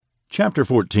Chapter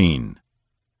 14.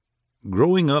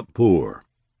 Growing Up Poor.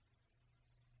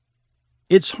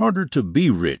 It's harder to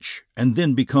be rich and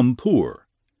then become poor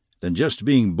than just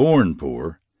being born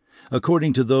poor,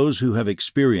 according to those who have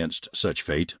experienced such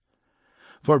fate.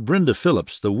 For Brenda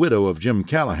Phillips, the widow of Jim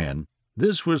Callahan,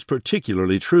 this was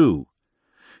particularly true.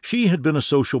 She had been a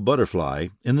social butterfly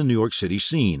in the New York City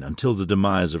scene until the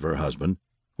demise of her husband,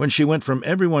 when she went from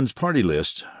everyone's party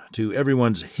list to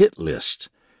everyone's hit list.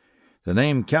 The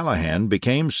name Callahan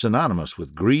became synonymous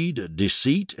with greed,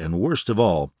 deceit, and worst of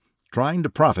all, trying to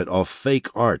profit off fake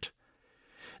art.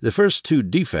 The first two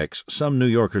defects some New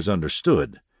Yorkers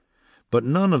understood, but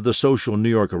none of the social New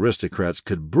York aristocrats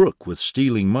could brook with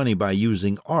stealing money by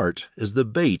using art as the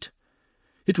bait.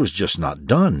 It was just not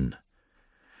done.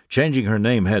 Changing her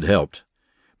name had helped,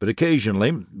 but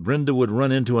occasionally Brenda would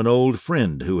run into an old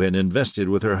friend who had invested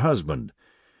with her husband,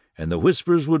 and the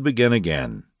whispers would begin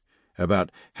again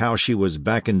about how she was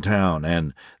back in town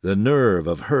and the nerve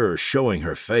of her showing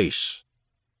her face.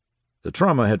 The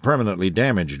trauma had permanently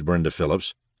damaged Brenda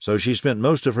Phillips, so she spent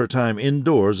most of her time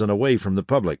indoors and away from the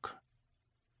public.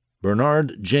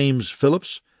 Bernard James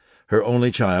Phillips, her only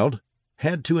child,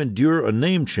 had to endure a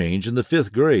name change in the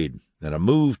 5th grade and a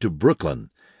move to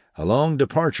Brooklyn, a long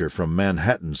departure from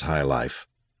Manhattan's high life.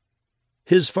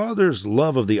 His father's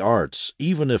love of the arts,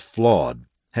 even if flawed,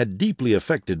 had deeply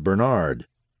affected Bernard.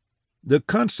 The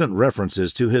constant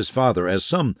references to his father as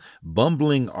some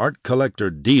bumbling art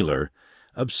collector-dealer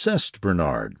obsessed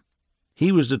Bernard.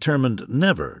 He was determined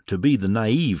never to be the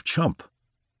naive chump.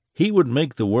 He would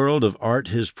make the world of art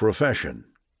his profession,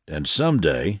 and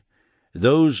someday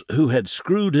those who had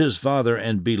screwed his father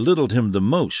and belittled him the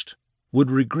most would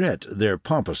regret their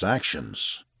pompous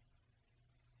actions.